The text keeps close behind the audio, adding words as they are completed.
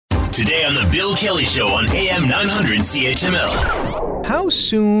Today on The Bill Kelly Show on AM 900 CHML. How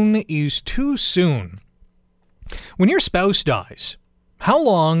soon is too soon? When your spouse dies, how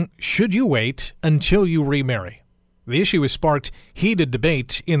long should you wait until you remarry? The issue has sparked heated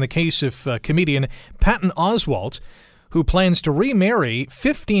debate in the case of comedian Patton Oswalt, who plans to remarry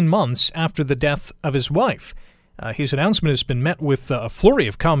 15 months after the death of his wife. His announcement has been met with a flurry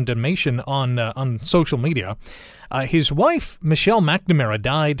of condemnation on social media. His wife, Michelle McNamara,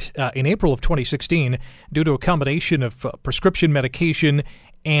 died in April of 2016 due to a combination of prescription medication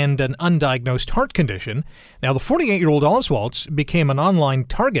and an undiagnosed heart condition. Now, the 48-year-old Oswalt became an online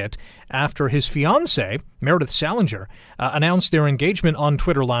target after his fiancée, Meredith Salinger, announced their engagement on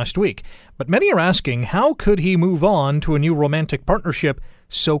Twitter last week. But many are asking, how could he move on to a new romantic partnership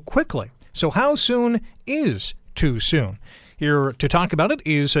so quickly? So how soon is too soon? Here to talk about it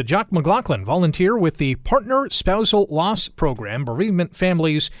is Jock McLaughlin, volunteer with the Partner Spousal Loss Program, Bereavement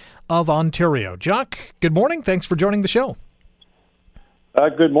Families of Ontario. Jock, good morning. Thanks for joining the show.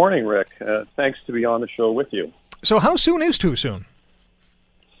 Good morning, Rick. Thanks to be on the show with you. So how soon is too soon?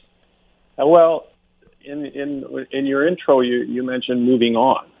 Well, in your intro, you mentioned moving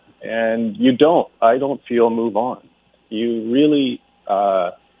on, and you don't. I don't feel move on. You really...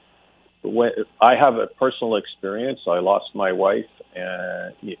 I have a personal experience. I lost my wife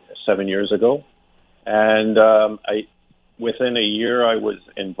 7 years ago, and within a year I was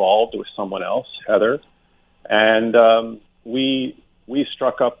involved with someone else, Heather, and we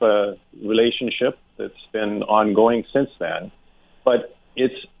struck up a relationship that's been ongoing since then. But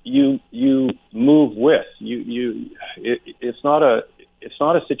it's you move with you. It's not a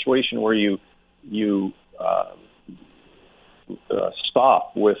situation where you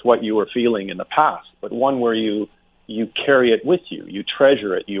stop with what you were feeling in the past, but one where you carry it with you, you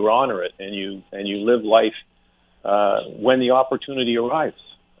treasure it, you honor it, and you live life when the opportunity arrives.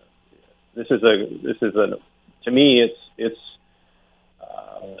 To me, it's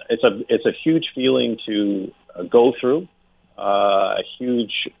a huge feeling to go through, a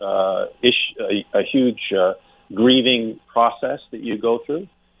huge grieving process that you go through,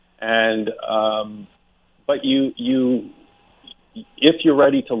 and but you. If you're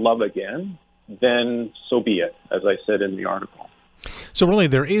ready to love again, then so be it, as I said in the article. So really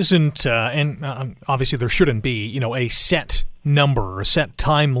there isn't, and obviously there shouldn't be, a set number or a set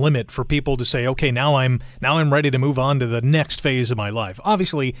time limit for people to say, okay, now I'm ready to move on to the next phase of my life.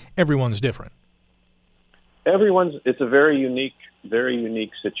 Obviously, everyone's different. It's a very unique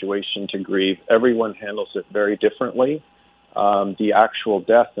situation to grieve. Everyone handles it very differently. The actual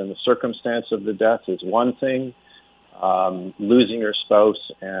death and the circumstance of the death is one thing. Losing your spouse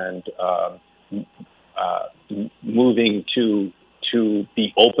and moving to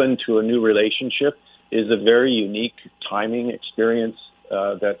be open to a new relationship is a very unique timing experience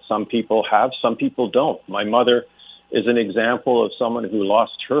that some people have, some people don't. My mother is an example of someone who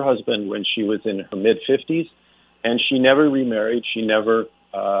lost her husband when she was in her mid-50s, and she never remarried. She never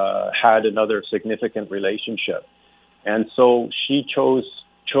had another significant relationship. And so she chose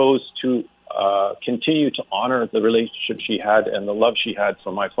to continue to honor the relationship she had and the love she had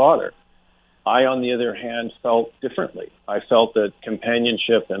for my father. I, on the other hand, felt differently. I felt that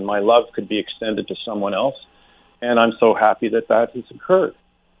companionship and my love could be extended to someone else, and I'm so happy that has occurred.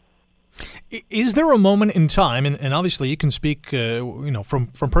 Is there a moment in time, and obviously you can speak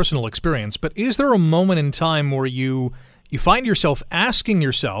from personal experience, but is there a moment in time where you find yourself asking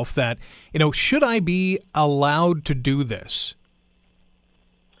yourself that, should I be allowed to do this?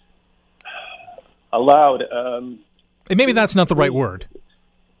 Allowed. And maybe that's not the right word.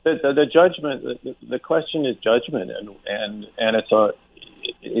 The judgment. The question is judgment, and it's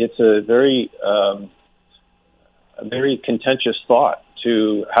a very contentious thought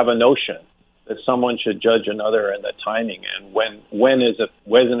to have a notion that someone should judge another and the timing, and when is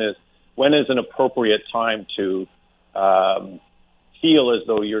an appropriate time to feel as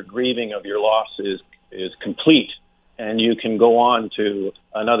though your grieving of your loss is complete and you can go on to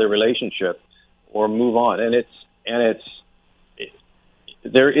another relationship or move on.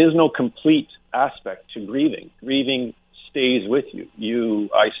 There is no complete aspect to grieving. Grieving stays with you.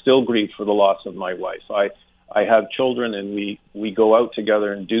 I still grieve for the loss of my wife. I have children, and we go out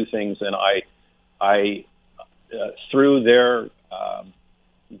together and do things, and I through their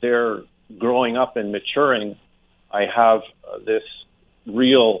growing up and maturing, I have this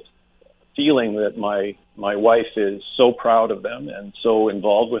real feeling that my wife is so proud of them and so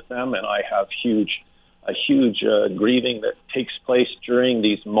involved with them, and I have a huge grieving that takes place during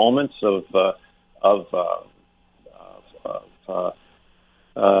these moments of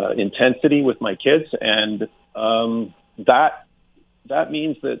intensity with my kids, and that that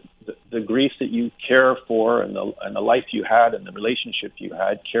means that the grief that you care for and the life you had and the relationship you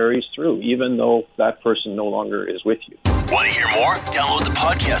had carries through, even though that person no longer is with you. Want to hear more? Download the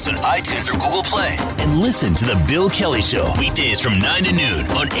podcast on iTunes or Google Play and listen to The Bill Kelly Show weekdays from 9 to noon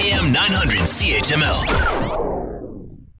on AM 900 CHML.